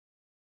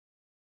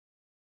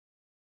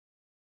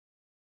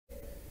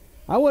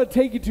I want to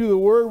take you to the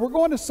Word. We're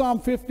going to Psalm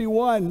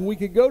 51. We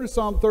could go to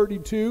Psalm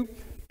 32,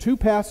 two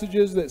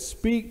passages that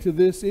speak to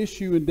this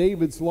issue in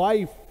David's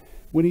life.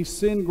 When he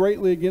sinned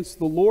greatly against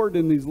the Lord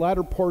in his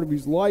latter part of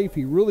his life,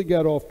 he really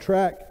got off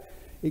track.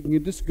 It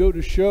can just go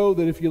to show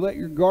that if you let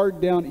your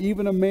guard down,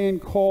 even a man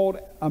called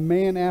a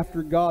man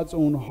after God's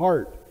own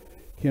heart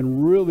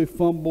can really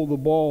fumble the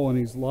ball in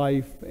his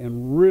life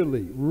and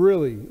really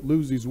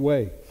lose his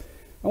way.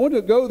 I want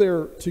to go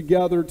there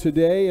together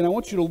today, and I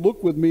want you to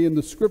look with me in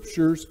the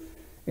Scriptures.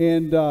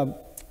 And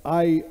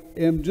I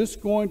am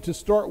just going to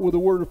start with a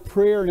word of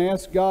prayer and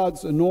ask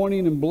God's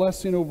anointing and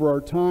blessing over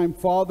our time.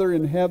 Father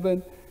in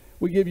heaven,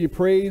 we give you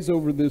praise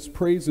over this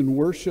praise and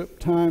worship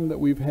time that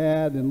we've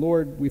had. And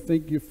Lord, we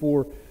thank you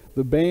for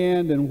the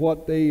band and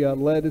what they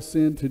led us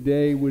in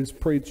today. We just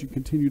pray that you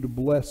continue to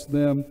bless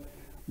them.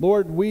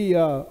 Lord, we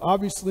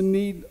obviously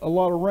need a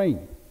lot of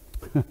rain.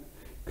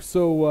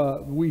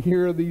 So we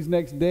hear these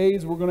next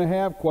days we're going to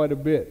have quite a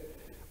bit.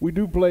 We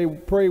do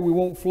pray we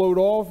won't float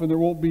off and there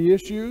won't be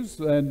issues.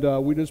 And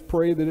we just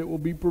pray that it will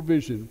be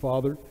provision,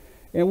 Father.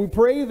 And we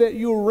pray that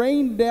you'll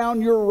rain down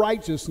your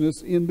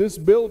righteousness in this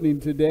building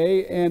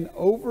today and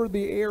over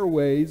the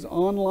airways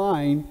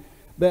online,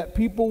 that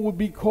people would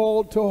be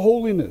called to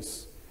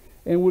holiness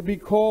and would be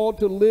called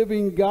to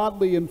living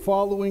godly and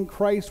following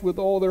Christ with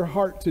all their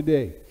heart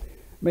today.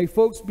 May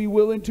folks be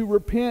willing to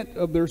repent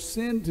of their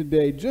sin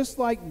today, just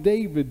like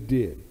David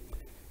did.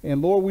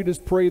 And Lord, we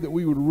just pray that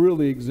we would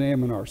really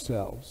examine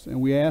ourselves.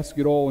 And we ask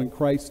it all in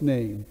Christ's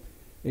name.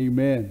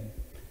 Amen.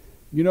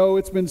 You know,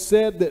 it's been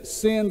said that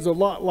sin's a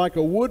lot like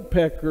a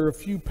woodpecker. A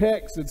few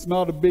pecks, it's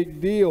not a big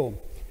deal.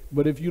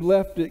 But if you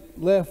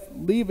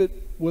leave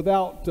it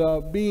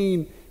without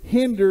being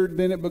hindered,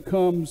 then it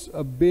becomes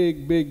a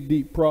big,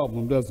 deep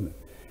problem, doesn't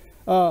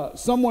it?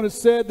 Someone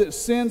has said that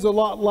sin's a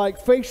lot like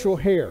facial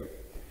hair.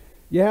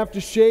 You have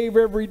to shave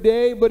every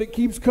day, but it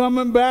keeps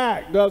coming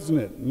back, doesn't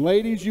it? And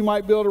ladies, you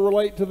might be able to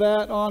relate to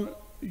that on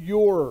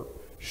your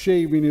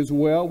shaving as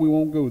well. We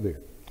won't go there.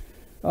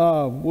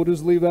 We'll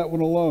just leave that one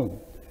alone.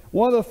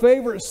 One of the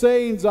favorite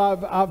sayings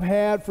I've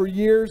had for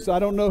years, I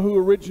don't know who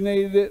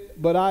originated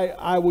it, but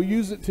I will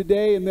use it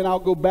today, and then I'll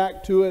go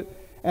back to it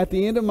at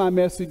the end of my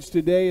message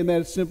today, and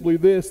that is simply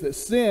this, that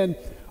sin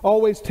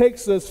always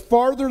takes us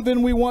farther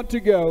than we want to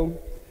go.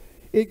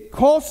 It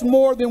costs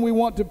more than we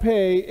want to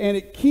pay, and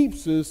it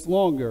keeps us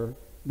longer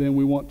than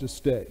we want to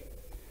stay.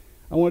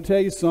 I want to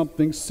tell you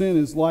something. Sin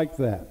is like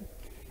that.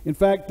 In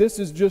fact, this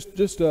is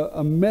just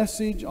a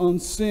message on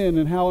sin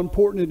and how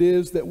important it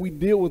is that we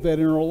deal with that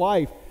in our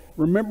life.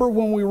 Remember,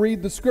 when we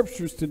read the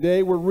Scriptures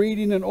today, we're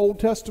reading an Old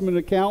Testament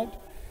account,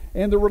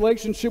 and the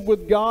relationship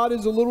with God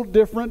is a little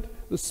different.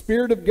 The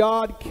Spirit of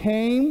God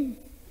came,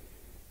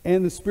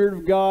 and the Spirit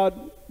of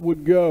God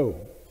would go.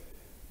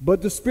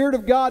 But the Spirit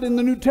of God in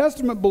the New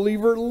Testament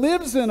believer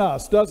lives in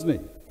us, doesn't he?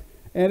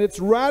 And it's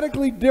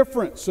radically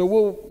different. So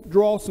we'll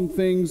draw some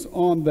things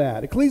on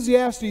that.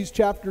 Ecclesiastes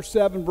chapter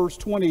 7, verse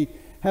 20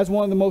 has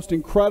one of the most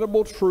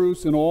incredible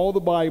truths in all the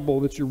Bible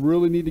that you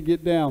really need to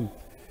get down.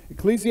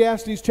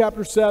 Ecclesiastes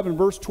chapter 7,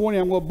 verse 20,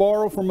 I'm going to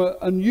borrow from an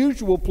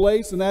unusual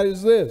place, and that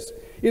is this.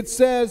 It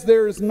says,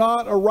 "There is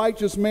not a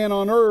righteous man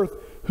on earth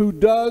who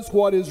does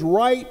what is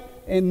right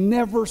and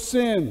never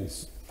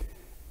sins."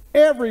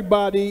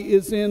 Everybody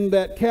is in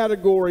that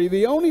category.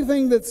 The only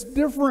thing that's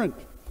different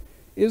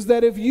is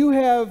that if you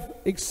have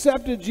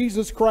accepted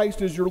Jesus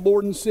Christ as your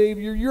Lord and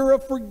Savior, you're a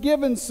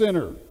forgiven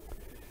sinner.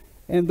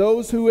 And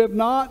those who have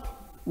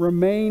not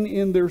remain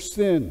in their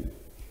sin.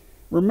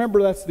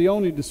 Remember, that's the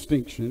only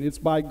distinction. It's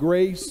by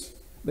grace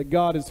that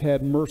God has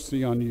had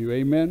mercy on you.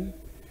 Amen?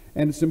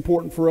 And it's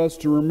important for us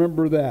to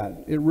remember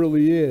that. It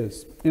really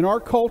is. In our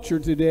culture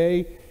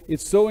today,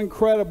 it's so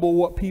incredible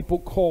what people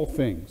call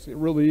things. It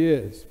really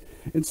is.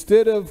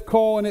 Instead of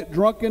calling it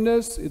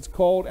drunkenness, it's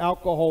called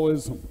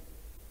alcoholism.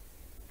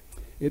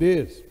 It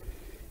is.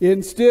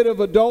 Instead of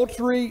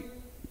adultery,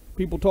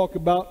 people talk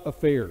about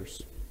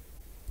affairs.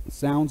 It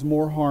sounds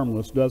more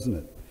harmless, doesn't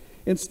it?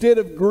 Instead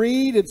of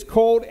greed, it's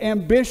called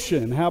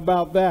ambition. How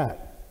about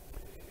that?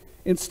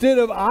 Instead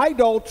of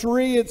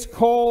idolatry, it's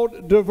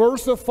called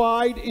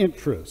diversified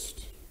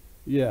interest.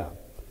 Yeah,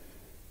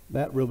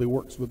 that really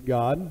works with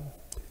God.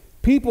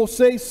 People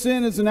say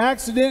sin is an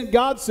accident.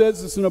 God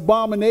says it's an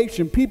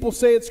abomination. People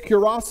say it's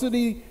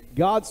curiosity.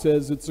 God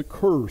says it's a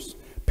curse.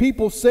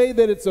 People say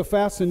that it's a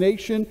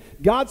fascination.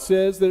 God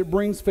says that it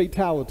brings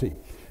fatality.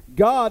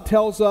 God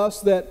tells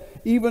us that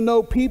even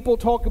though people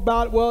talk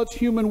about, well, it's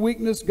human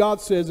weakness, God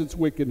says it's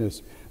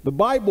wickedness. The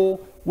Bible,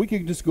 we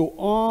could just go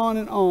on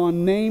and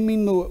on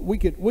naming we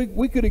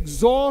could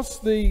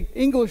exhaust the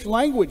English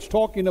language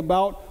talking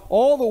about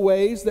all the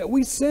ways that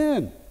we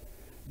sin.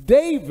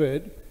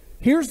 David,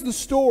 here's the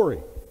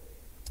story.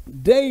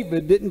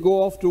 David didn't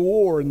go off to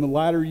war in the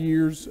latter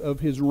years of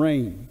his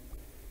reign.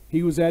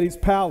 He was at his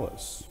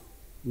palace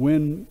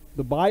when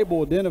the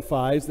Bible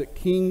identifies that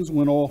kings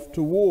went off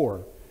to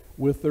war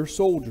with their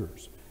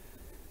soldiers.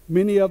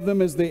 Many of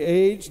them, as they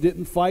aged,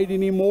 didn't fight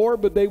anymore,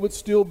 but they would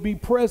still be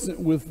present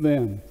with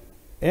them,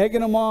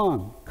 egging them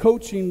on,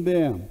 coaching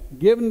them,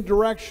 giving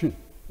direction.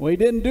 Well, he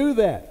didn't do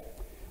that.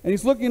 And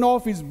he's looking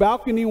off his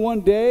balcony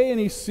one day, and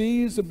he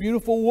sees a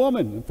beautiful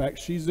woman. In fact,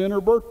 she's in her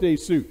birthday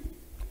suit.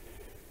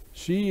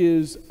 She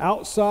is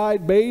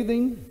outside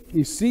bathing.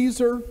 He sees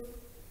her.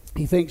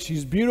 He thinks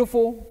she's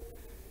beautiful.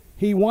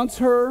 He wants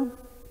her,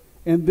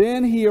 and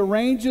then he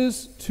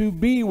arranges to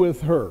be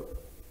with her.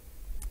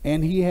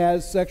 And he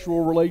has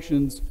sexual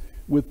relations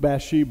with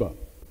Bathsheba.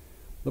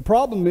 The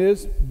problem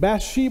is,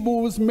 Bathsheba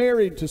was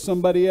married to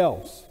somebody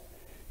else.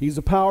 He's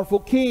a powerful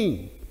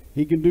king.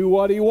 He can do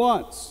what he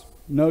wants.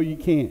 No, you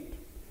can't.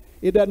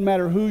 It doesn't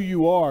matter who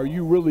you are.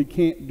 You really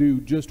can't do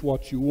just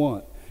what you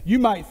want. You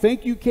might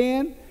think you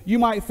can. You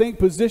might think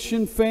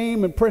position,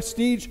 fame, and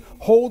prestige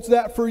holds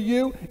that for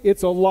you.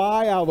 It's a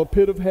lie out of the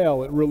pit of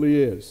hell. It really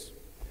is.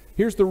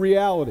 Here's the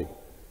reality.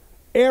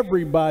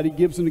 Everybody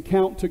gives an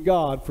account to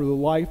God for the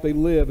life they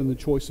live and the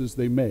choices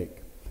they make.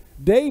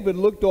 David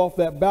looked off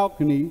that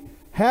balcony,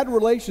 had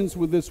relations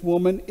with this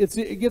woman.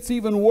 It gets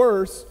even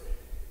worse.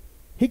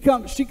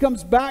 She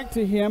comes back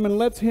to him and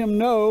lets him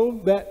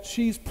know that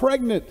she's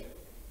pregnant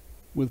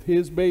with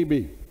his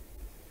baby.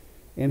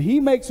 And he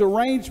makes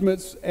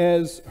arrangements,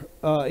 as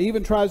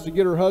even tries to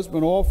get her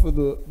husband off of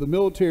the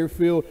military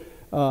field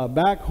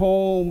back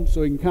home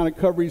so he can kind of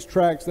cover his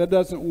tracks. That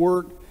doesn't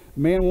work.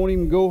 The man won't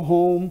even go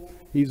home.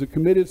 He's a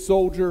committed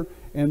soldier.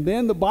 And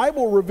then the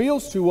Bible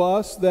reveals to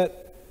us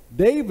that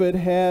David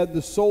had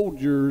the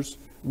soldiers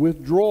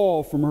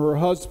withdraw from her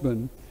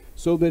husband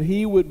so that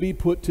he would be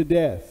put to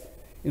death.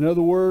 In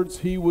other words,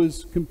 he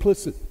was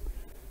complicit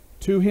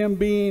to him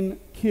being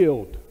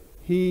killed.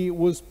 He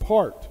was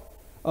part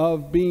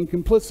of being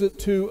complicit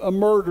to a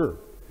murder.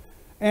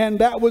 And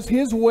that was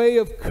his way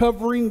of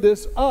covering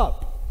this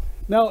up.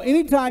 Now,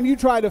 anytime you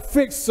try to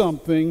fix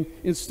something,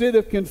 instead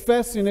of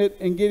confessing it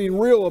and getting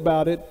real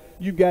about it,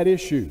 you've got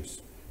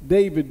issues.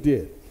 David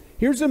did.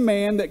 Here's a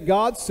man that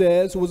God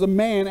says was a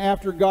man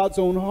after God's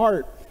own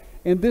heart.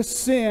 And this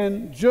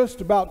sin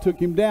just about took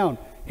him down.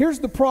 Here's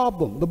the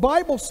problem. The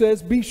Bible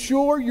says, be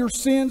sure your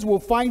sins will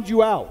find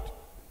you out.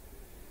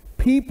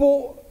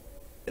 People,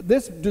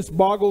 this just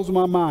boggles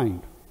my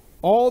mind.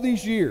 All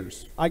these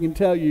years, I can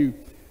tell you,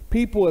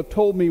 people have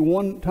told me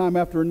one time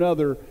after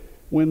another,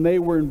 when they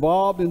were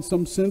involved in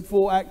some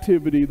sinful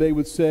activity, they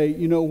would say,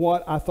 you know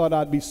what, I thought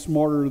I'd be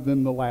smarter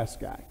than the last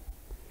guy.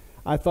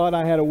 I thought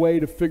I had a way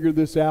to figure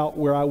this out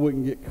where I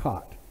wouldn't get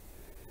caught.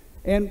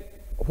 And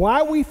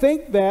why we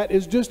think that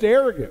is just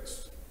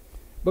arrogance.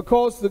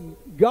 Because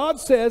God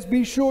says,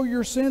 be sure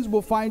your sins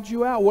will find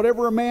you out.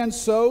 Whatever a man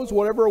sows,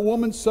 whatever a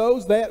woman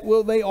sows, that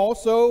will they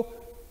also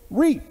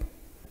reap.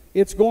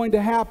 It's going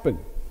to happen.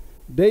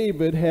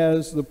 David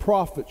has the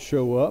prophet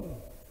show up.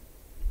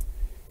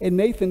 And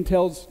Nathan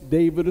tells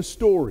David a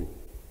story.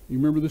 You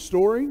remember the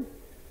story?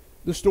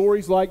 The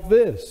story's like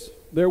this.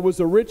 There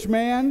was a rich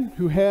man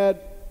who had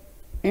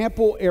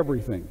ample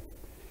everything.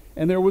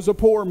 And there was a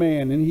poor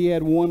man, and he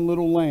had one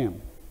little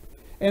lamb.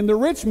 And the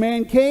rich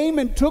man came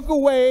and took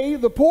away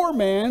the poor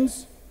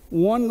man's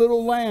one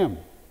little lamb.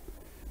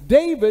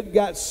 David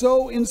got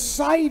so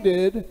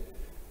incited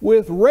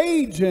with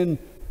rage and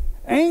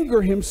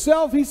anger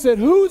himself, he said,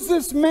 who's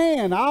this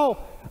man? I'll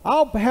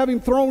have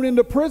him thrown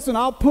into prison.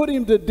 I'll put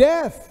him to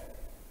death.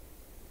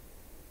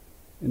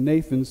 And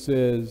Nathan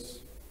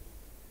says,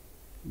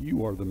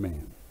 you are the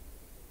man.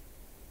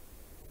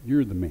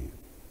 You're the man.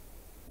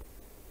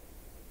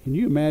 Can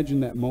you imagine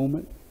that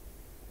moment?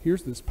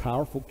 Here's this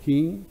powerful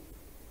king.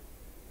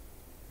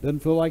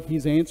 Doesn't feel like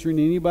he's answering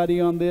anybody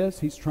on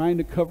this. He's trying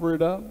to cover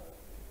it up.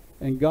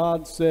 And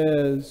God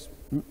says,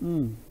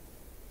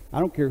 I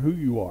don't care who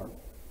you are.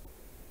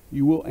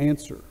 You will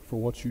answer for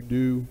what you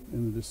do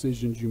and the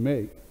decisions you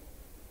make.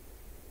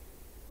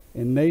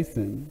 And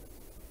Nathan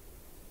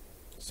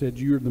said,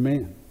 you're the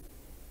man.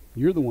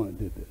 You're the one that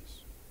did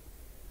this.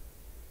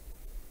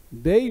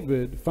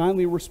 David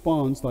finally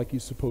responds like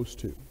he's supposed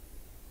to.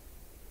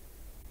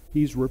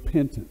 He's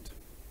repentant.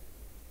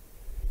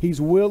 He's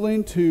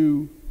willing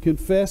to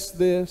confess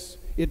this.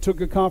 It took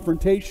a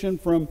confrontation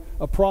from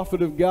a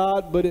prophet of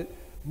God,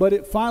 but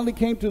it finally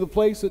came to the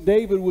place that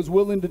David was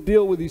willing to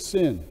deal with his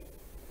sin.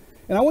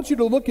 And I want you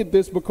to look at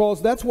this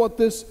because that's what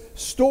this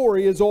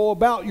story is all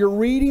about. You're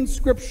reading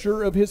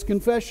scripture of his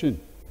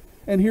confession.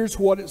 And here's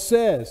what it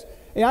says.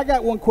 Hey, I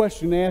got one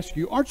question to ask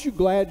you. Aren't you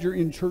glad you're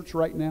in church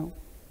right now?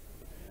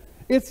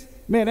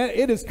 Man,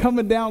 it is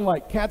coming down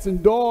like cats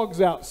and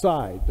dogs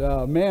outside.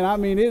 Man, I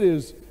mean,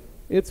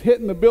 it's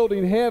hitting the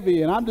building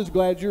heavy, and I'm just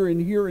glad you're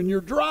in here and you're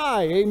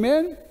dry.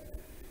 Amen?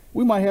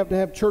 We might have to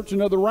have church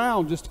another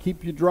round just to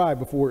keep you dry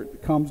before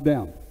it calms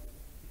down.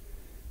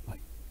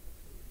 Like,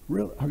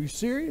 really? Are you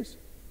serious?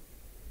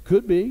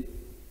 Could be.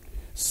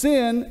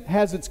 Sin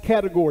has its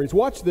categories.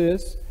 Watch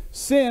this.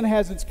 Sin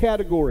has its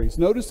categories.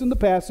 Notice in the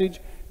passage,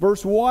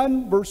 verse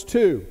 1, verse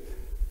 2.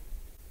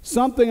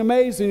 Something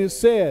amazing is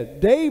said.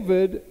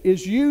 David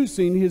is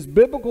using his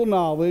biblical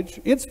knowledge,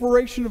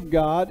 inspiration of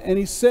God, and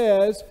he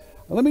says,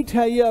 let me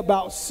tell you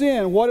about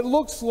sin, what it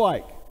looks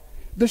like,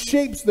 the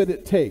shapes that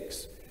it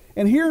takes.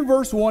 And here in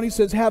verse 1, he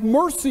says, have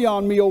mercy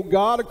on me, O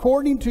God,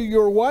 according to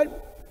your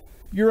what?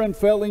 Your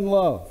unfailing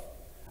love.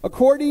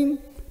 According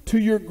to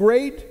your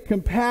great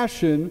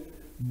compassion,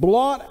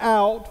 blot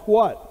out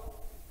what?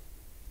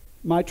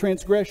 My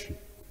transgression.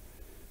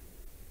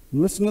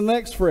 Listen to the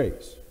next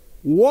phrase.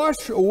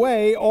 Wash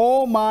away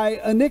all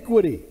my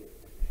iniquity.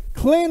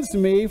 Cleanse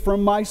me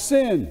from my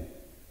sin.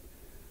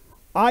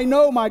 I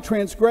know my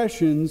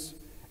transgressions,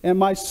 and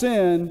my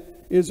sin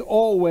is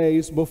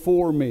always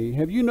before me.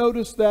 Have you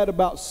noticed that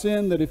about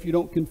sin, that if you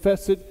don't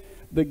confess it,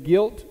 the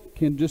guilt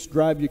can just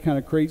drive you kind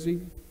of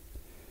crazy?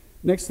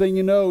 Next thing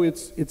you know,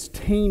 it's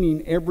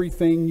tainting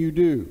everything you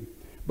do,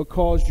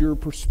 because your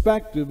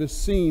perspective is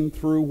seen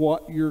through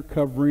what you're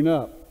covering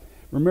up.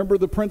 Remember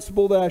the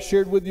principle that I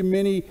shared with you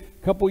a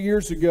couple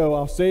years ago.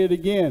 I'll say it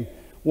again.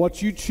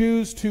 What you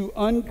choose to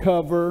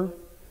uncover,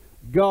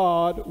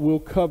 God will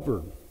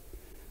cover.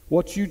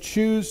 What you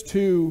choose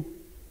to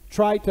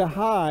try to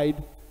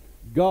hide,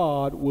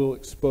 God will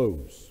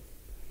expose.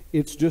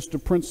 It's just a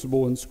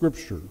principle in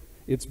Scripture.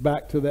 It's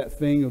back to that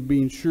thing of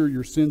being sure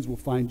your sins will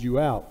find you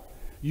out.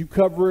 You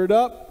cover it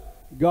up,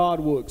 God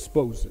will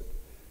expose it.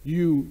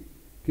 You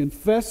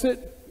confess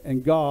it,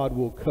 and God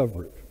will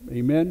cover it.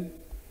 Amen?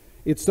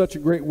 It's such a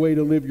great way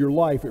to live your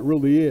life. It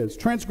really is.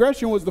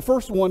 Transgression was the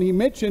first one he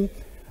mentioned,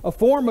 a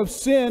form of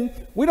sin.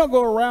 We don't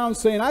go around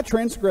saying, I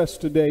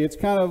transgressed today. It's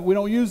kind of, we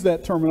don't use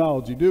that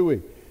terminology, do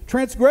we?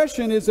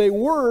 Transgression is a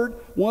word,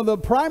 one of the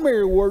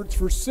primary words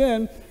for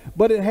sin,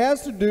 but it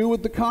has to do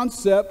with the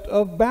concept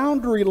of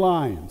boundary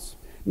lines.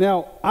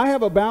 Now, I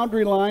have a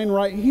boundary line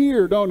right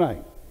here, don't I?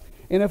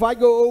 And if I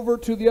go over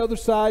to the other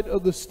side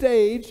of the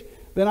stage,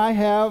 then I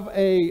have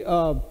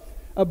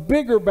a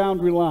bigger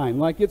boundary line,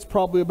 like it's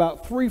probably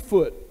about 3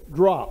 foot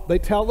drop. They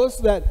tell us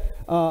that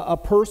a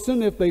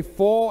person, if they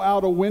fall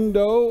out a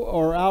window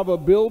or out of a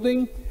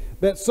building,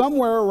 that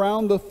somewhere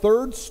around the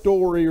 3rd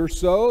story or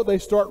so, they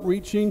start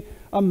reaching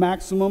a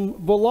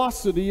maximum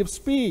velocity of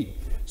speed.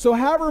 So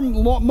however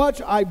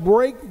much I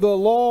break the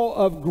law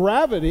of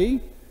gravity,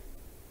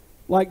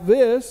 like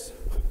this,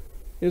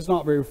 is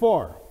not very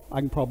far. I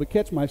can probably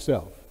catch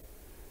myself.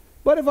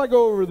 But if I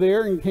go over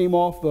there and came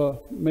off the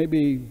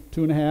maybe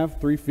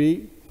 2.5, 3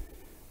 feet,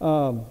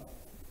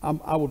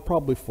 I would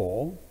probably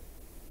fall.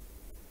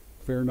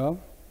 Fair enough?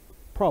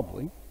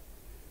 Probably.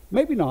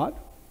 Maybe not.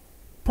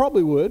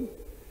 Probably would.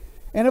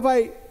 And if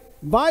I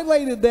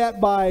violated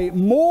that by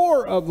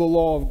more of the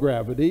law of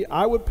gravity,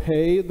 I would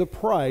pay the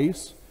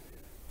price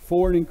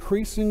for an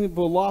increasing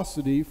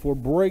velocity for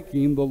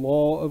breaking the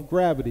law of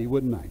gravity,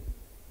 wouldn't I?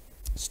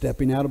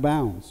 Stepping out of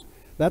bounds.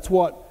 That's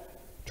what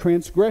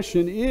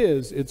transgression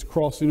is. It's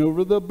crossing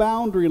over the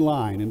boundary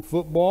line. In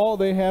football,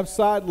 they have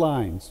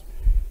sidelines.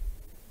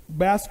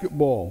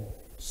 Basketball,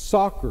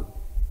 soccer,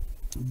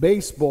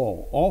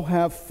 baseball all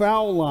have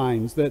foul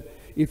lines that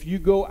if you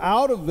go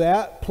out of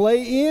that,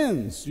 play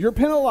ends. You're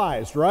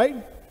penalized,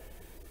 right?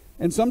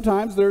 And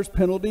sometimes there's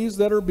penalties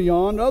that are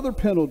beyond other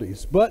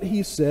penalties. But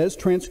he says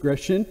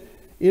transgression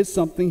is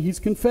something he's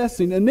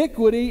confessing.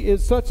 Iniquity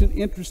is such an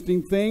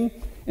interesting thing.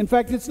 In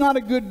fact, it's not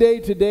a good day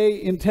today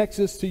in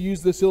Texas to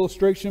use this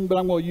illustration, but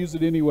I'm going to use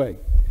it anyway.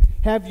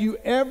 Have you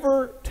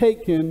ever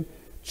taken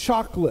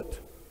chocolate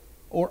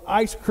or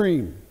ice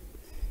cream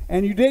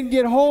and you didn't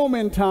get home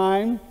in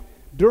time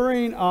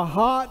during a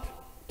hot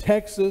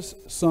Texas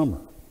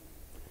summer?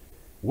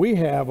 We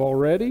have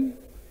already.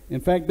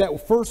 In fact,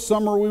 that first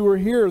summer we were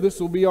here, this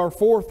will be our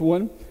 4th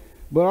one,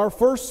 but our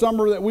first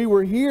summer that we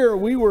were here,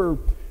 we were,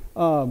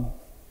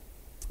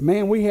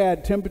 man, we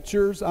had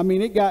temperatures. I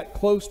mean, it got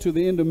close to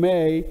the end of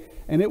May,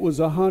 and it was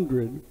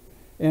 100,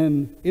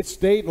 and it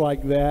stayed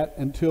like that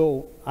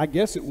until, I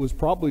guess it was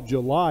probably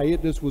July.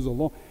 It just was a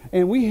long,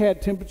 and we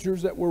had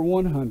temperatures that were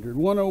 100,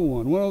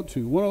 101,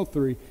 102,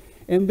 103,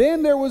 and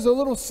then there was a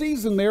little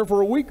season there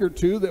for a week or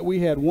two that we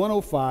had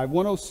 105,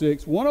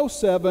 106,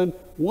 107,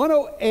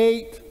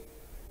 108,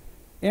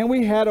 and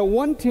we had a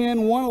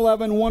 110,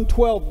 111,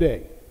 112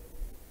 day.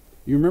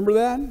 You remember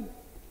that?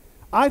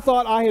 I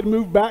thought I had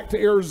moved back to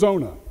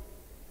Arizona.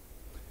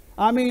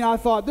 I mean, I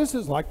thought this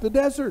is like the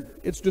desert.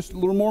 It's just a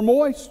little more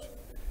moist.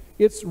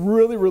 It's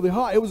really, really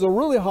hot. It was a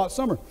really hot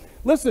summer.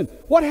 Listen,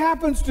 what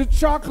happens to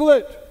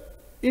chocolate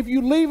if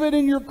you leave it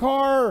in your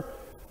car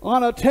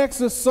on a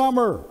Texas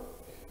summer?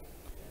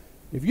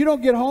 If you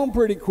don't get home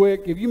pretty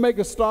quick, if you make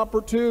a stop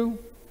or two,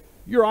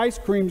 your ice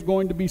cream's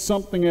going to be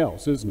something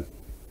else, isn't it?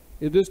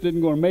 It just isn't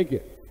going to make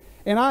it.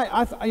 And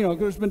you know,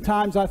 there's been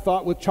times I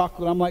thought with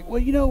chocolate, I'm like,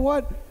 well, you know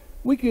what?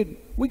 We could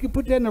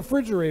put that in the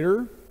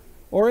refrigerator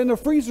or in the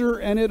freezer,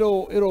 and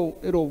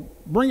it'll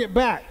bring it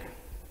back.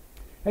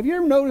 Have you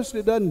ever noticed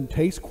it doesn't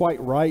taste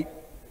quite right,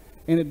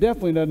 and it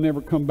definitely doesn't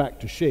ever come back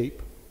to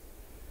shape?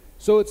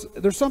 So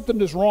there's something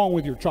that's wrong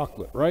with your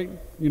chocolate, right?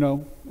 You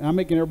know, I'm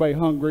making everybody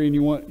hungry, and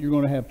you're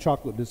going to have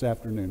chocolate this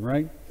afternoon,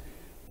 right?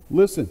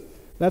 Listen,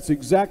 that's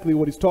exactly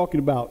what he's talking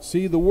about.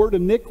 See, the word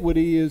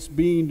iniquity is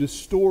being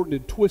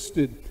distorted,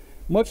 twisted,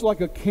 much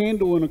like a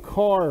candle in a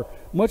car,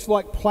 much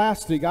like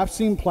plastic. I've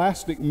seen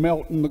plastic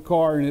melt in the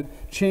car and it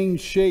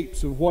changed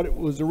shapes of what it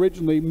was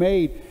originally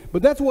made.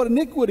 But that's what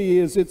iniquity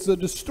is. It's a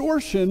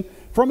distortion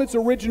from its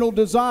original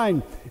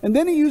design. And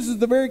then he uses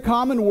the very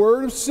common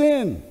word of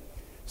sin.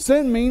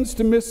 Sin means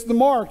to miss the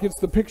mark. It's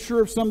the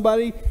picture of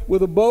somebody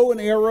with a bow and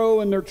arrow,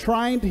 and they're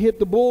trying to hit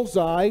the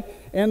bullseye,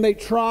 and they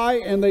try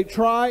and they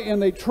try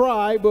and they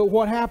try, but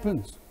what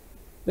happens?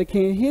 They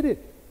can't hit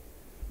it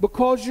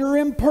because you're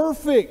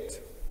imperfect.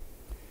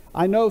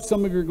 I know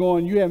some of you are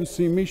going, you haven't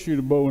seen me shoot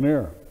a bow and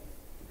arrow,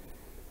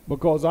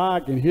 because I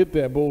can hit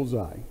that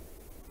bullseye.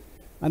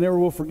 I never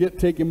will forget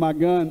taking my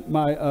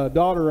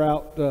daughter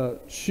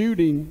out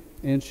shooting,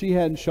 and she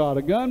hadn't shot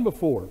a gun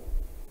before.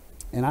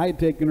 And I had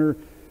taken her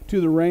to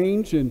the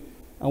range, and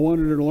I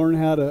wanted her to learn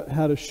how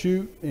to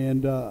shoot,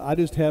 and I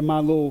just had my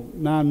little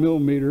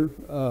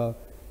 9mm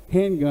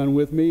handgun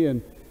with me,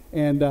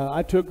 and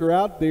I took her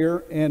out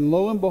there, and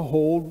lo and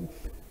behold,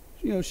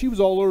 you know, she was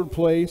all over the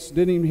place,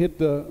 didn't even hit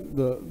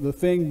the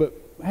thing, but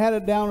had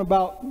it down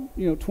about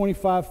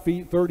 25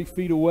 feet, 30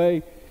 feet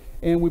away,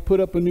 and we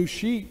put up a new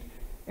sheet,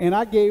 and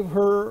I gave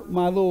her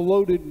my little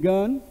loaded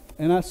gun,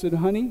 and I said,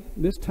 honey,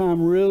 this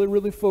time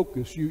really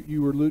focus.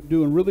 You were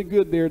doing really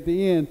good there at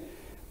the end,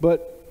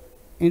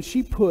 and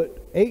she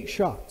put 8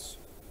 shots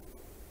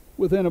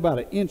within about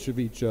an inch of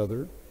each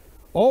other,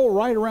 all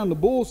right around the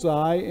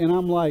bullseye, and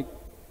I'm like,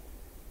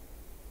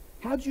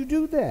 how'd you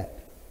do that?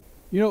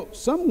 You know,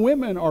 some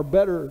women are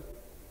better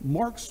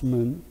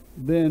marksmen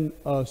than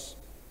us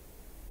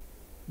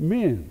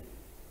men.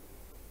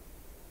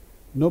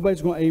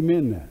 Nobody's going to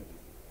amen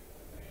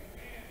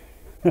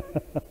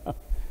that.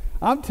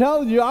 I'm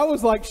telling you, I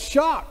was like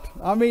shocked.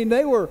 I mean,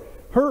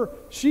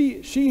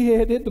 she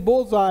had hit the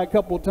bullseye a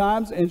couple of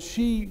times, and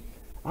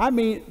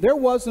there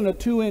wasn't a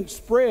 2-inch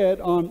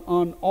spread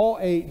on all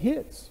 8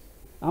 hits.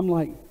 I'm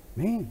like,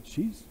 man,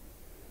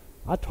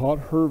 I taught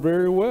her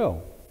very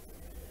well.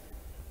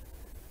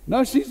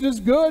 No, she's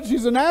just good.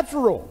 She's a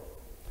natural.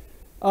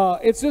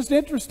 It's just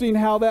interesting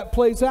how that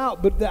plays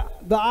out. But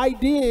the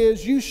idea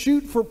is you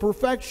shoot for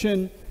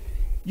perfection.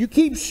 You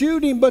keep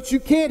shooting, but you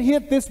can't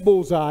hit this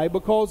bullseye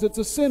because it's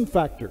a sin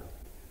factor.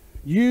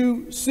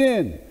 You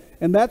sin.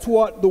 And that's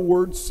what the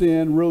word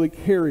sin really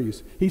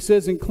carries. He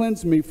says, and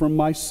cleanse me from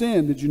my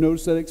sin. Did you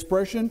notice that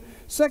expression?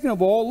 Second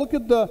of all, look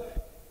at the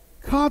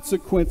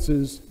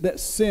consequences that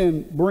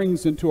sin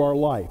brings into our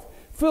life.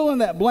 Fill in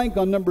that blank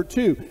on number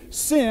 2.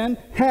 Sin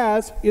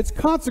has its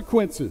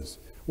consequences.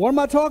 What am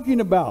I talking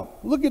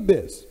about? Look at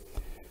this.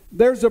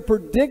 There's a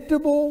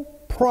predictable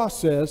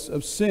process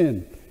of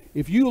sin.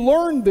 If you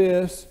learn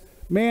this,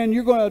 man,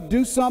 you're going to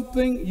do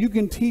something. You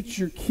can teach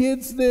your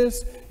kids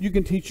this. You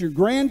can teach your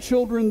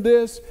grandchildren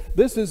this.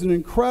 This is an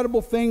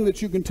incredible thing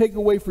that you can take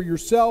away for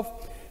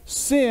yourself.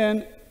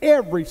 Sin,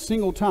 every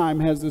single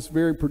time, has this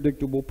very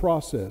predictable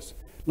process.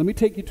 Let me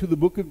take you to the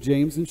book of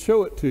James and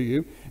show it to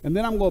you. And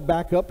then I'm going to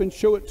back up and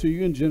show it to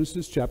you in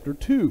Genesis chapter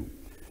 2.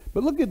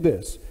 But look at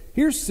this.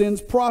 Here's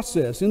sin's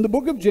process. In the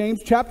book of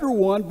James chapter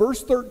 1,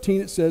 verse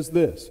 13, it says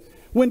this.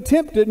 When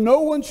tempted, no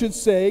one should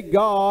say,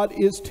 God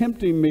is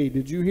tempting me.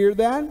 Did you hear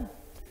that?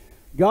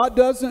 God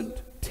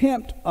doesn't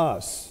tempt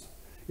us.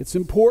 It's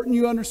important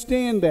you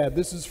understand that.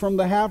 This is from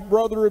the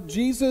half-brother of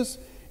Jesus,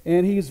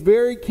 and he's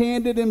very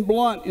candid and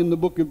blunt in the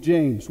book of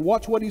James.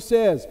 Watch what he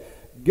says.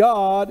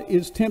 God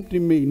is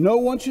tempting me. No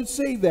one should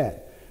say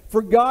that.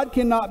 For God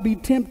cannot be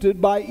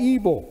tempted by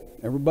evil.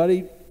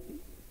 Everybody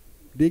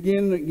dig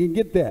in and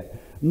get that.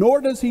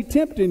 Nor does he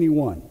tempt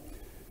anyone.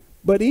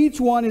 But each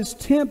one is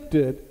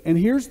tempted, and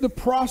here's the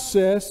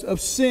process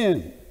of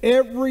sin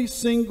every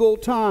single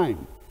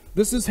time.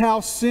 This is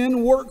how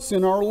sin works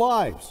in our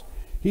lives.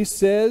 He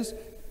says,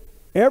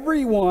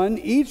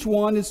 each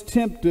one is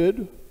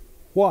tempted,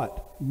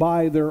 what?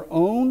 By their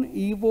own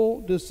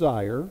evil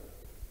desire.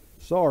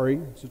 Sorry,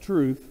 it's the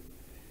truth.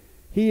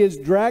 He is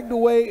dragged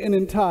away and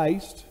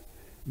enticed.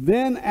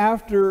 Then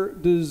after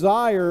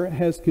desire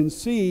has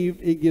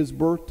conceived, it gives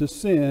birth to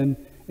sin.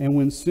 And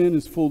when sin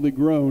is fully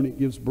grown, it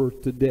gives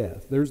birth to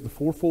death. There's the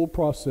fourfold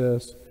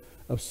process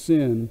of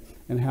sin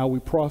and how we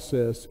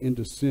process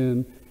into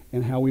sin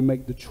and how we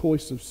make the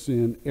choice of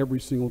sin every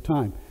single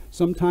time.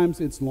 Sometimes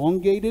it's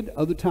elongated,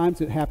 other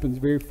times it happens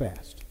very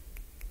fast.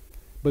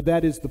 But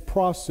that is the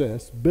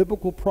process,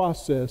 biblical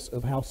process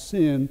of how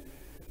sin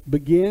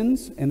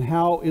begins and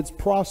how it's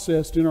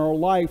processed in our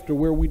life to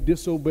where we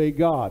disobey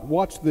God.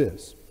 Watch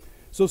this.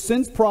 So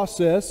sin's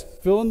process,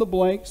 fill in the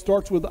blank,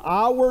 starts with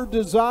our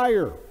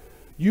desire.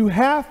 You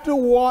have to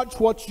watch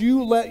what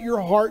you let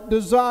your heart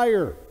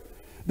desire.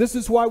 This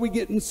is why we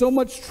get in so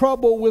much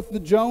trouble with the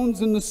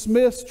Jones and the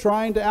Smiths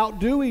trying to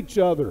outdo each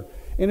other.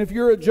 And if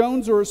you're a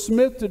Jones or a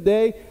Smith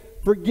today,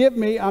 forgive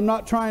me, I'm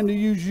not trying to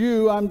use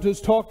you. I'm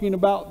just talking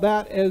about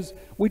that as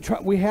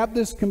we have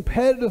this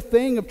competitive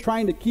thing of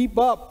trying to keep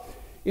up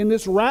in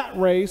this rat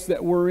race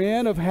that we're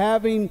in, of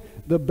having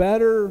the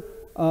better,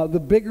 the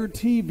bigger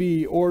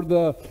TV, or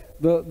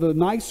the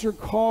nicer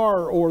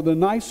car, or the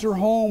nicer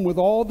home with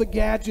all the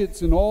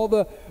gadgets and all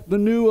the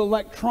new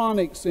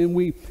electronics. And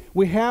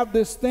we have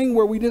this thing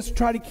where we just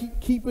try to keep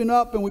keeping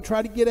up, and we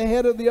try to get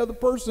ahead of the other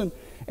person.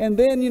 And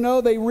then,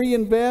 they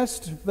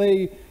reinvest,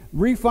 they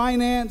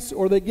refinance,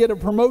 or they get a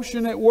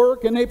promotion at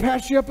work, and they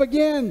pass you up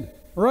again,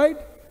 right?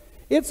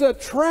 It's a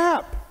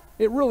trap.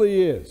 It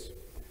really is.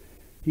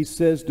 He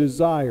says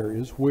desire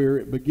is where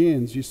it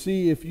begins. You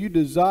see, if you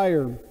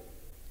desire,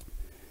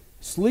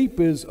 sleep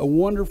is a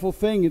wonderful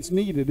thing. It's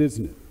needed,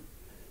 isn't it?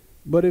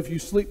 But if you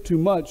sleep too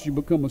much, you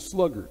become a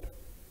sluggard.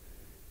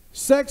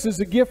 Sex is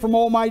a gift from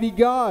Almighty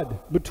God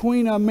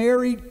between a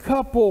married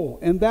couple,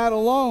 and that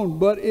alone.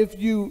 But if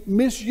you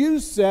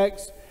misuse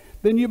sex,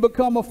 then you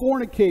become a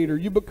fornicator.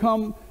 You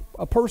become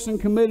a person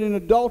committing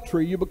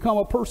adultery. You become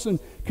a person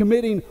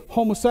committing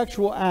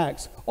homosexual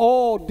acts,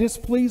 all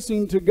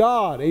displeasing to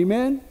God.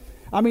 Amen?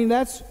 I mean,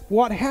 that's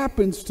what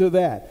happens to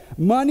that.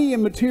 Money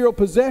and material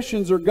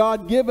possessions are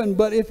God-given,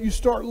 but if you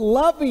start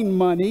loving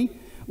money,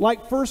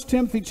 like 1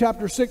 Timothy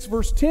chapter 6,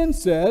 verse 10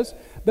 says,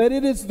 that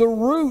it is the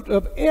root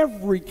of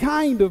every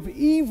kind of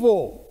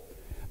evil.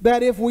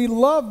 That if we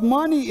love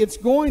money, it's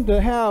going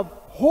to have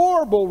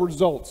horrible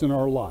results in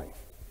our life.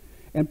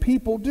 And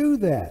people do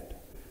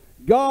that.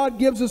 God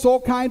gives us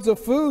all kinds of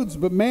foods,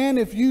 but man,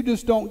 if you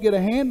just don't get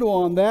a handle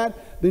on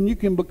that, then you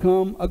can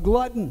become a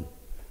glutton,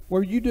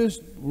 where you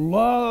just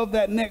love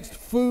that next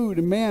food.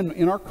 And man,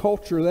 in our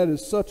culture, that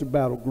is such a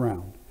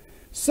battleground.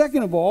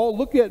 Second of all,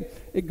 look at,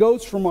 it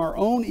goes from our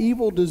own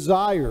evil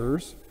desire,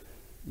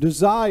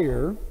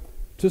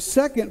 to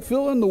second,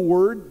 fill in the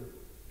word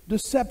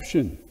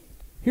deception.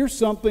 Here's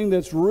something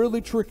that's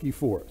really tricky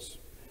for us.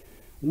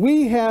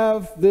 We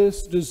have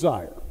this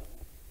desire.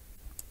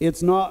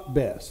 It's not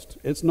best.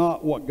 It's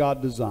not what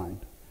God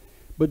designed.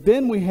 But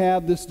then we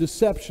have this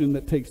deception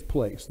that takes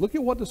place. Look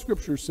at what the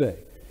scriptures say.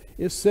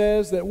 It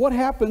says that what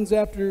happens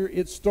after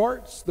it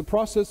starts, the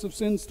process of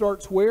sin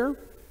starts where?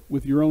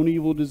 With your own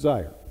evil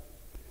desire.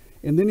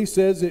 And then he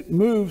says it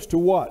moves to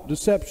what?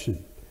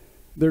 Deception.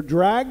 They're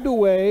dragged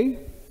away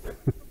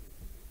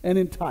and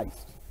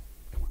enticed.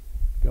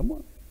 Come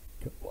on.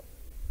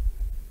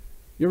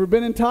 You ever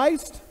been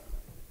enticed?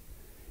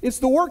 It's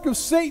the work of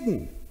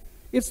Satan.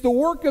 It's the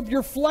work of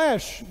your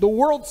flesh, the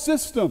world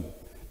system,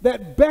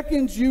 that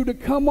beckons you to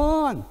come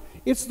on.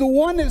 It's the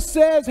one that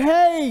says,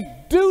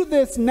 hey, do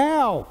this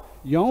now.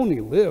 You only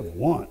live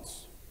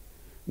once.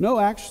 No,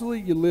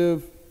 actually, you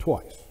live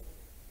twice.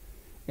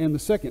 And the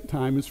second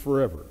time is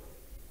forever.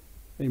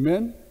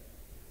 Amen?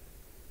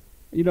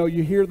 You know,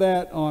 you hear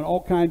that on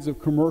all kinds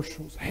of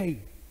commercials. Hey,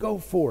 go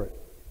for it.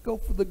 Go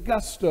for the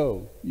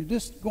gusto. You're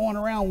just going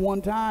around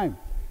one time.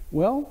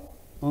 Well,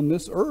 on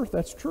this earth,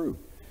 that's true.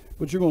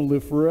 But you're going to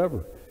live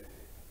forever.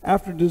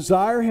 After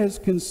desire has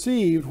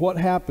conceived, what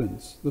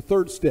happens? The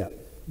third step,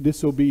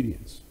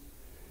 disobedience.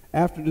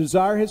 After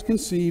desire has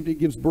conceived, it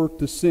gives birth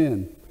to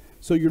sin.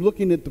 So you're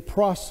looking at the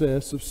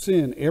process of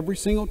sin. Every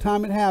single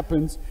time it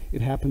happens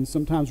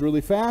sometimes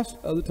really fast,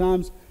 other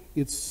times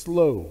it's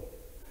slow.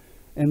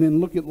 And then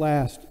look at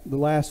the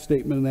last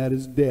statement, and that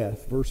is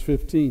death. Verse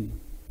 15.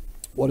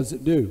 What does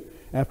it do?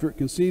 After it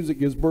conceives, it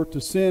gives birth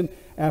to sin.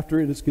 After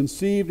it is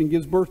conceived and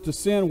gives birth to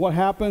sin, what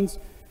happens?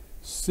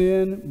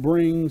 Sin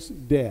brings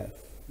death.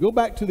 Go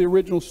back to the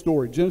original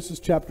story, Genesis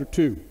chapter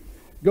 2.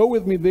 Go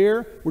with me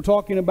there. We're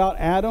talking about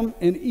Adam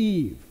and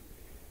Eve.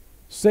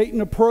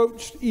 Satan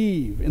approached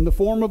Eve in the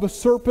form of a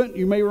serpent.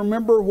 You may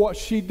remember what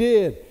she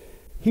did.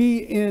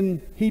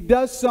 He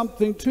does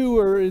something to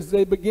her as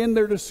they begin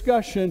their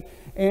discussion,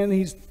 and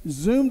he's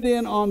zoomed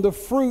in on the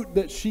fruit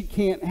that she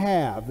can't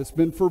have, that's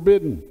been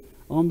forbidden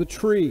on the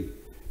tree.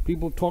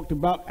 People have talked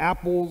about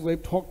apples.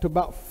 They've talked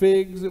about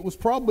figs. It was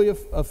probably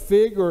a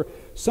fig or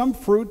some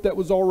fruit that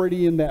was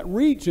already in that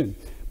region.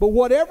 But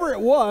whatever it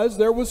was,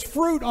 there was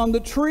fruit on the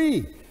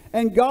tree.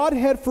 And God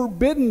had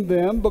forbidden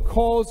them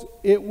because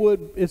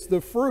it's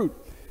the fruit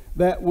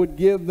that would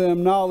give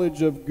them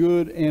knowledge of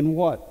good and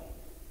what?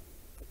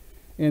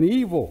 And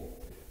evil.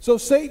 So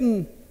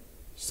Satan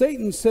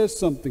says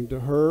something to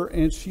her,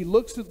 and she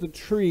looks at the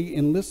tree,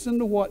 and listen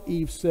to what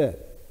Eve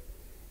said.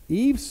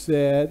 Eve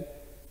said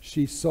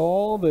she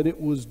saw that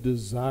it was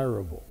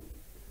desirable.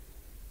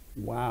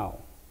 Wow.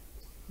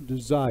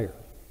 Desire.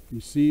 You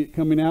see it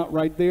coming out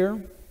right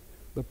there?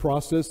 The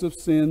process of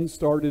sin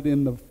started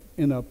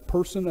in a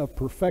person of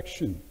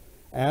perfection.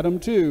 Adam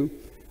too,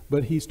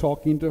 but he's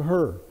talking to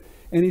her.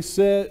 And he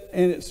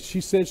said,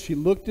 she said she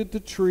looked at the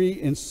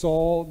tree and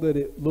saw that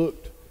it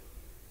looked.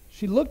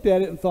 She looked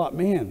at it and thought,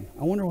 man,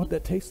 I wonder what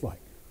that tastes like.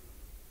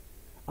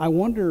 I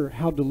wonder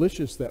how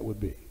delicious that would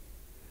be.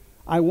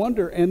 I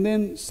wonder. And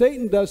then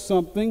Satan does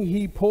something.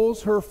 He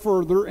pulls her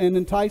further and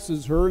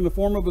entices her in the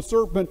form of a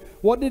serpent.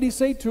 What did he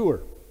say to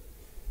her?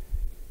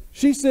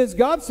 She says,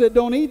 God said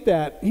don't eat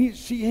that.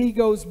 He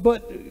goes,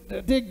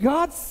 but did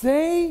God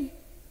say?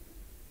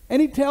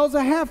 And he tells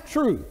a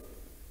half-truth.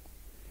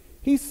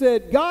 He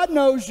said, God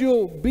knows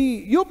you'll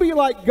be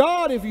like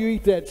God if you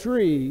eat that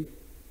tree.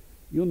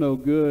 You'll know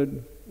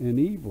good and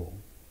evil.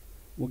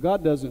 Well,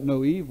 God doesn't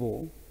know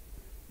evil,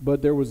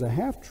 but there was a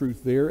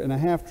half-truth there, and a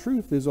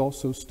half-truth is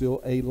also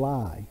still a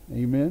lie.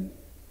 Amen?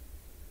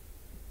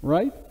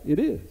 Right? It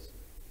is.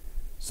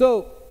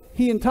 So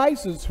he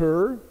entices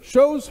her,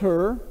 shows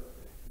her,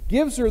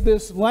 gives her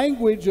this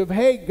language of,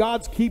 hey,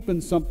 God's keeping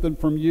something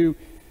from you.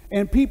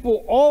 And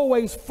people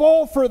always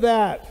fall for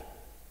that.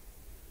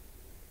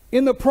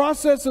 In the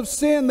process of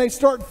sin, they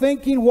start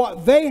thinking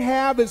what they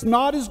have is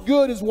not as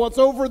good as what's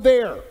over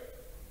there.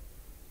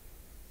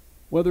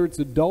 Whether it's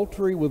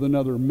adultery with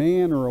another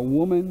man or a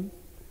woman,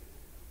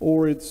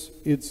 or it's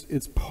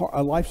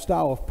a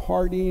lifestyle of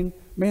partying,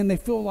 man, they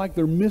feel like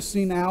they're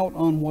missing out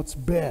on what's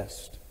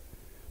best.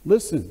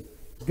 Listen,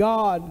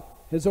 God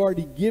has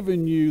already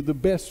given you the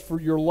best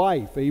for your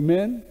life.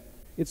 Amen?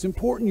 It's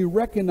important you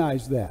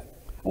recognize that.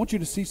 I want you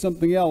to see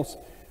something else.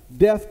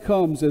 Death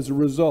comes as a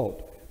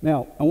result.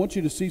 Now, I want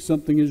you to see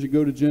something as you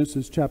go to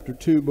Genesis chapter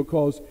 2,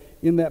 because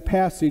in that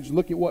passage,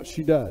 look at what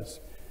she does.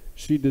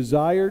 She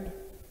desired,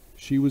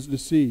 she was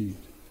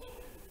deceived.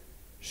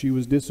 She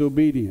was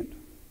disobedient.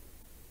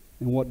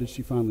 And what did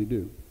she finally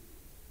do?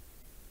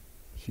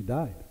 She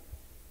died.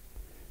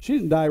 She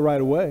didn't die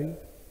right away.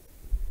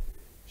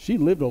 She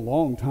lived a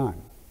long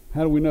time.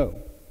 How do we know?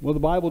 Well, the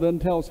Bible doesn't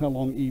tell us how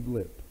long Eve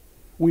lived.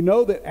 We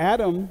know that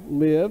Adam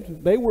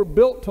lived. They were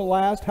built to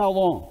last how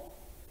long?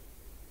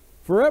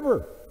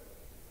 Forever.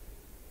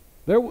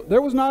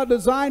 There was not a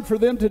design for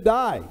them to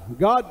die.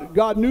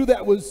 God knew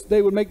that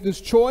they would make this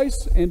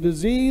choice, and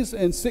disease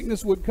and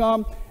sickness would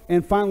come,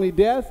 and finally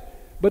death.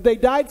 But they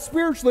died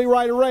spiritually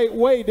right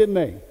away, didn't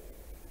they?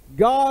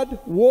 God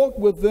walked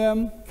with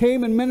them,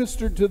 came and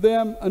ministered to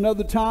them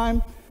another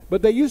time,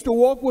 but they used to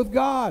walk with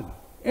God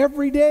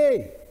every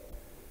day.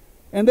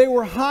 And they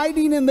were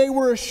hiding and they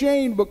were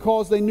ashamed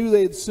because they knew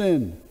they had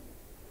sinned.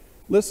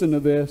 Listen to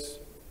this.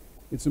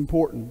 It's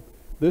important.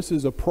 This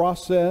is a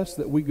process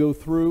that we go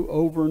through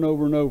over and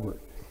over and over.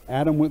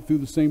 Adam went through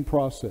the same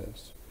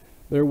process.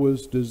 There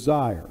was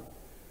desire,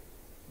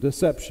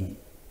 deception,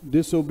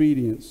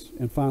 disobedience,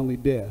 and finally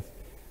death.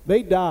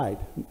 They died.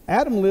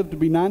 Adam lived to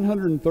be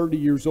 930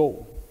 years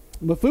old.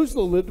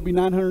 Methuselah lived to be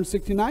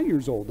 969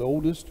 years old, the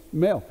oldest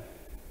male.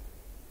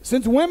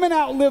 Since women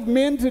outlive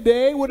men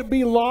today, would it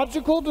be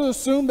logical to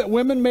assume that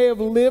women may have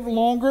lived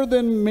longer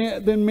than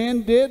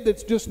men did?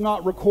 That's just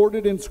not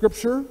recorded in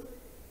Scripture.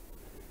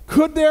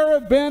 Could there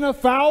have been a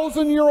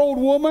 1,000-year-old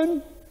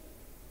woman?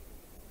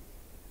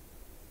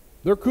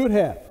 There could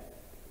have.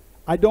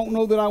 I don't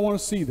know that I want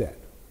to see that.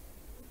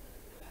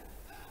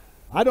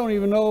 I don't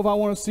even know if I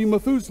want to see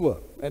Methuselah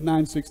at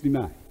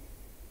 969.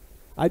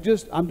 I'm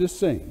just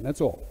saying.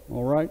 That's all.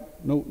 All right?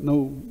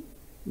 No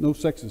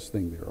sexist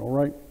thing there. All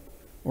right?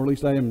 Or at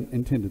least I haven't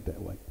intended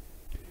that way.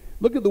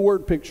 Look at the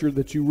word picture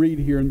that you read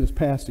here in this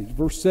passage.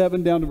 Verse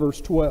 7 down to verse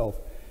 12.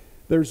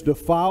 There's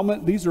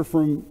defilement. These are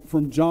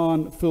from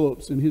John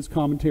Phillips in his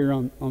commentary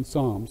on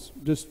Psalms.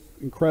 Just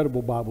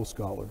incredible Bible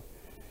scholar.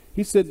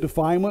 He said,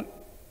 defilement,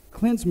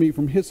 cleanse me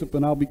from hyssop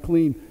and I'll be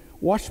clean.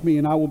 Wash me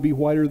and I will be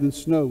whiter than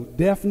snow.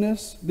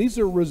 Deafness, these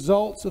are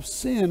results of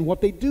sin, what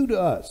they do to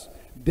us.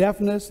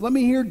 Deafness, let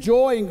me hear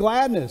joy and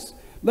gladness.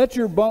 Let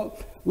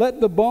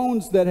the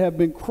bones that have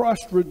been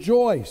crushed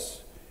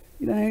rejoice.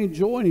 He doesn't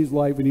enjoy his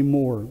life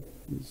anymore.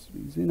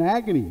 He's in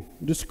agony,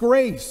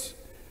 disgrace.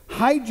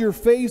 Hide your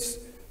face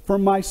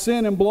from my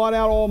sin and blot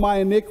out all my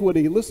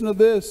iniquity. Listen to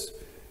this.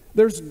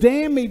 There's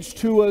damage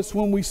to us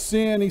when we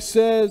sin. He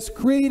says,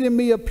 create in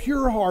me a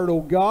pure heart, O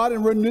God,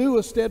 and renew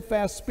a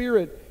steadfast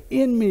spirit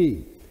in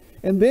me.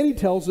 And then he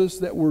tells us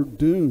that we're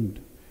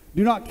doomed.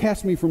 Do not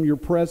cast me from your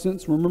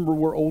presence. Remember,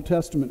 we're Old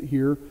Testament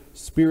here.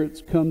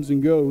 Spirit comes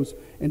and goes.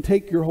 And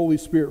take your Holy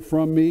Spirit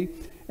from me.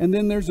 And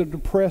then there's a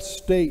depressed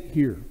state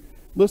here.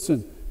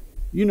 Listen,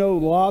 you know,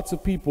 lots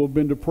of people have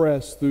been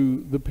depressed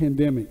through the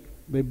pandemic.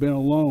 They've been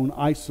alone,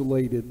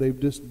 isolated. They've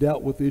just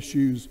dealt with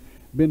issues,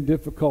 been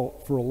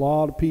difficult for a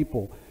lot of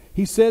people.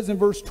 He says in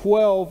verse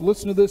 12,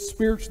 listen to this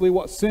spiritually,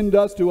 what sin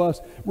does to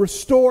us.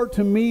 Restore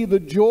to me the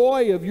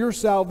joy of your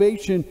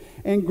salvation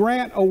and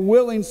grant a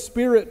willing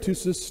spirit to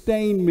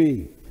sustain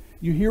me.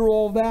 You hear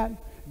all that?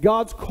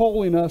 God's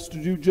calling us to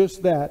do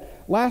just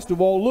that. Last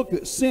of all, look,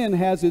 that sin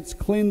has its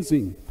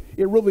cleansing.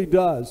 It really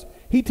does.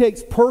 He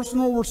takes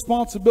personal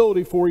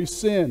responsibility for his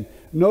sin.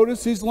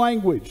 Notice his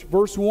language.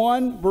 Verse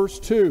 1, verse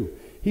 2.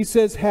 He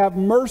says, have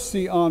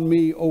mercy on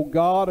me, O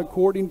God,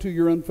 according to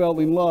your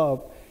unfailing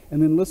love.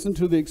 And then listen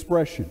to the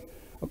expression.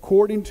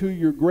 According to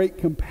your great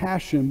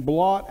compassion,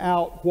 blot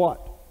out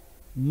what?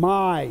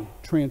 My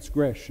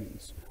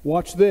transgressions.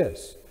 Watch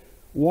this.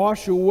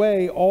 Wash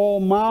away all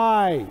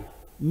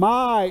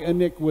my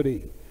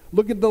iniquity.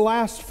 Look at the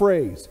last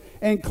phrase.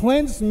 And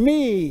cleanse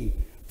me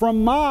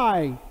from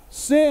my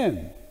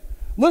sin.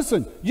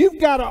 Listen, you've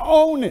got to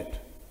own it.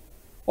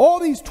 All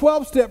these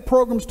 12-step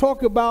programs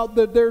talk about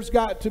that there's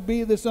got to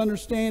be this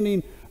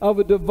understanding of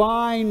a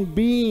divine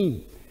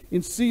being.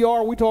 In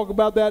CR, we talk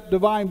about that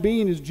divine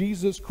being is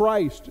Jesus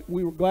Christ.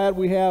 We were glad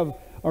we have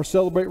our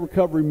Celebrate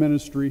Recovery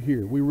ministry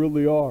here. We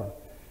really are.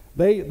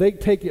 They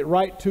take it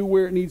right to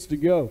where it needs to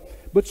go.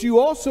 But you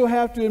also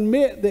have to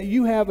admit that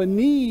you have a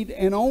need,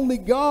 and only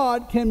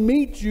God can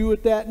meet you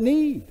at that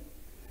need.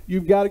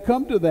 You've got to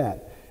come to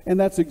that. And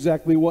that's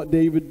exactly what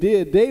David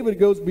did. David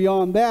goes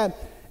beyond that,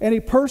 and he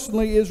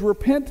personally is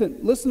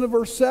repentant. Listen to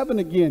verse 7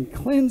 again.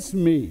 Cleanse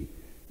me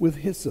with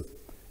hyssop,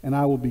 and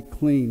I will be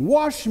clean.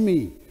 Wash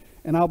me,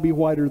 and I'll be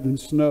whiter than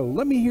snow.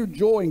 Let me hear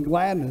joy and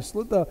gladness.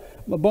 Let the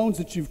bones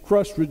that you've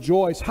crushed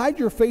rejoice. Hide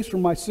your face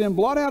from my sin.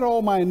 Blot out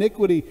all my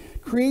iniquity.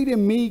 Create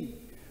in me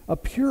a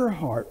pure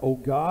heart, O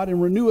God,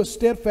 and renew a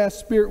steadfast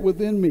spirit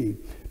within me.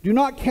 Do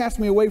not cast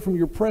me away from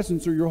your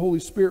presence or your Holy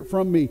Spirit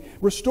from me.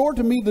 Restore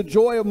to me the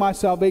joy of my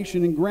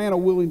salvation and grant a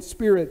willing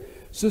spirit.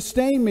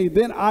 Sustain me,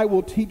 then I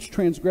will teach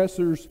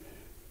transgressors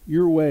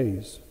your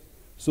ways,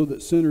 so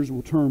that sinners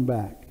will turn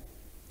back.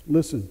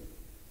 Listen,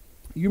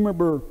 you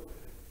remember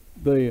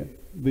the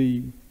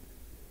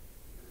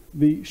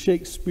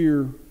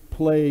Shakespeare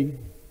play,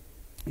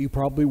 you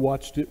probably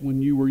watched it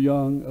when you were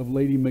young, of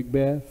Lady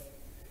Macbeth.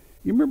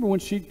 You remember when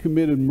she'd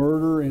committed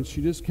murder and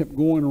she just kept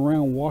going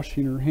around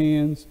washing her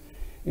hands,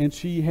 and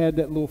she had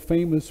that little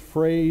famous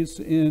phrase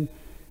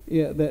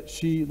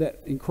that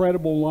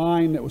incredible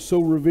line that was so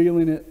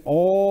revealing, it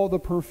all the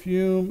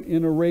perfume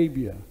in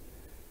Arabia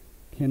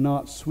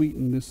cannot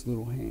sweeten this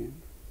little hand.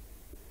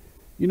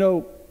 You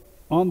know,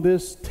 on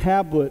this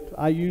tablet,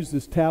 I use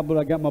this tablet.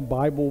 I got my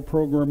Bible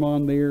program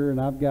on there,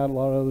 and I've got a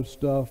lot of other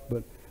stuff,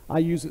 but I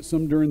use it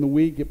some during the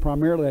week.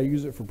 Primarily, I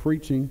use it for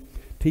preaching,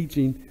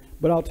 teaching.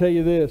 But I'll tell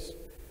you this,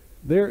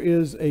 there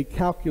is a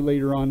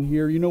calculator on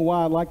here. You know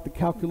why I like the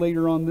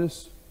calculator on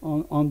this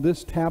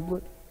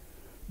tablet?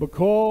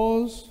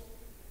 Because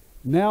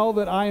now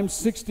that I am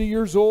 60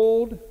 years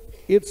old,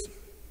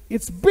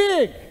 it's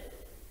big.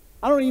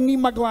 I don't even need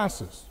my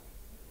glasses.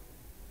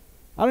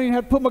 I don't even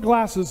have to put my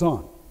glasses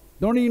on.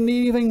 Don't even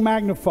need anything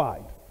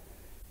magnified.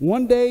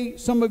 One day,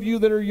 some of you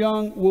that are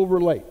young will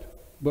relate.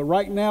 But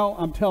right now,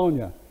 I'm telling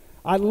you,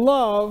 I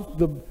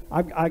love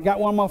I got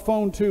one on my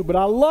phone too, but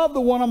I love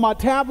the one on my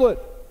tablet.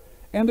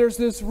 And there's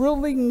this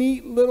really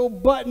neat little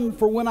button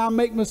for when I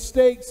make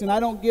mistakes and I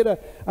don't get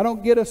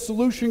a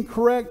solution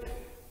correct.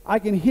 I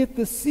can hit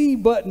the C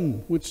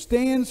button, which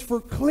stands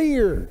for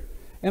clear.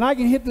 And I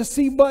can hit the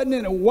C button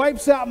and it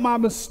wipes out my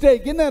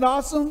mistake. Isn't that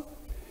awesome?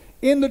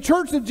 In the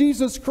Church of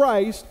Jesus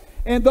Christ,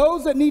 and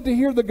those that need to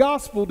hear the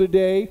gospel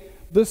today,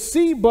 the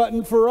C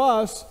button for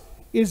us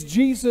is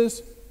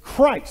Jesus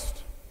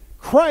Christ.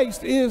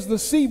 Christ is the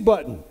C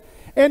button.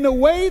 And the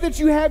way that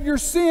you have your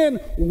sin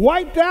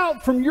wiped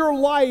out from your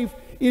life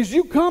is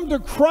you come to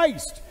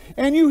Christ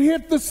and you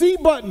hit the C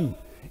button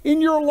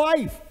in your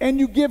life and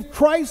you give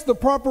Christ the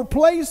proper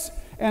place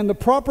and the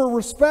proper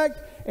respect,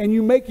 and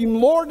you make him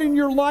Lord in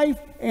your life,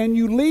 and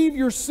you leave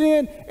your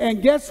sin.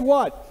 And guess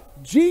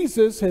what?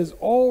 Jesus has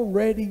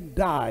already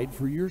died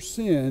for your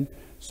sin.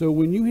 So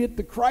when you hit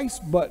the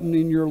Christ button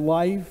in your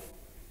life,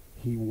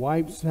 he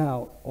wipes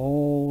out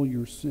all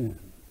your sin.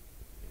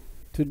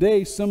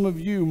 Today, some of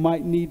you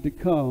might need to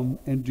come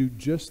and do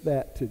just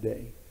that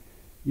today.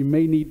 You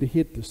may need to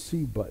hit the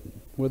C button,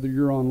 whether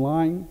you're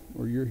online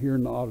or you're here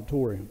in the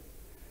auditorium.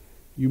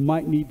 You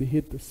might need to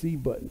hit the C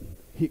button,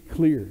 hit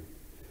clear.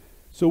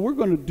 So we're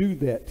going to do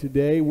that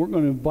today. We're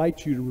going to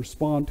invite you to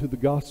respond to the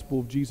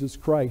gospel of Jesus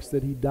Christ,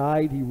 that he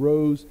died, he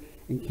rose,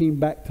 and came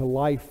back to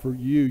life for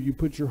you. You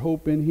put your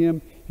hope in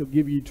him, he'll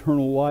give you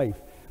eternal life.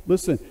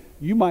 Listen,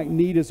 you might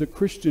need as a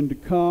Christian to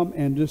come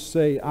and just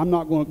say, I'm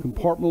not going to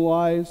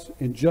compartmentalize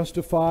and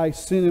justify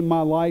sin in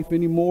my life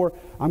anymore.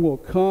 I'm going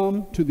to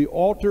come to the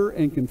altar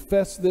and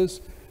confess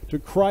this to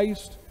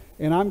Christ,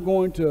 and I'm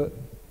going to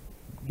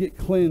get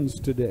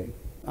cleansed today.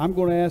 I'm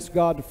going to ask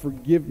God to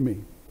forgive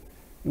me.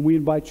 And we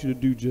invite you to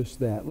do just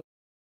that.